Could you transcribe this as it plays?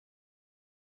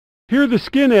Here the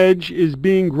skin edge is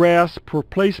being grasped for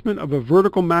placement of a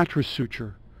vertical mattress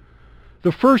suture.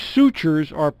 The first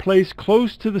sutures are placed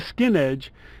close to the skin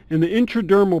edge in the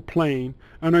intradermal plane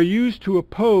and are used to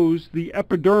oppose the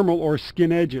epidermal or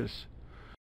skin edges.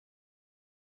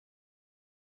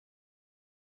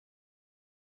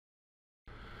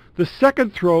 The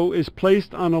second throw is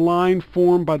placed on a line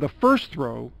formed by the first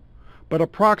throw, but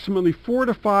approximately 4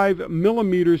 to 5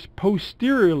 millimeters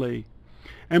posteriorly,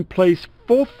 and placed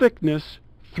full thickness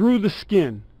through the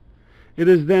skin. It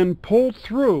is then pulled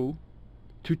through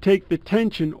to take the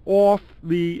tension off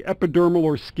the epidermal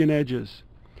or skin edges.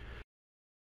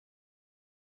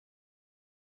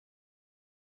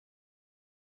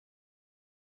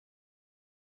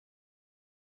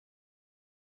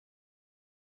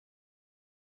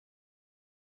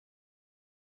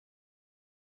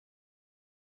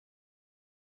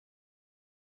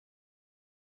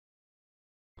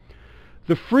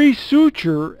 The free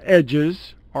suture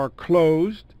edges are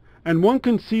closed, and one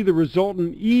can see the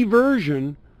resultant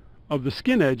eversion of the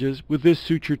skin edges with this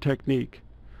suture technique.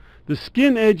 The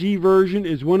skin edge eversion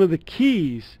is one of the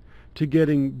keys to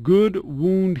getting good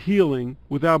wound healing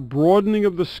without broadening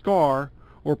of the scar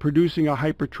or producing a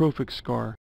hypertrophic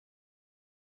scar.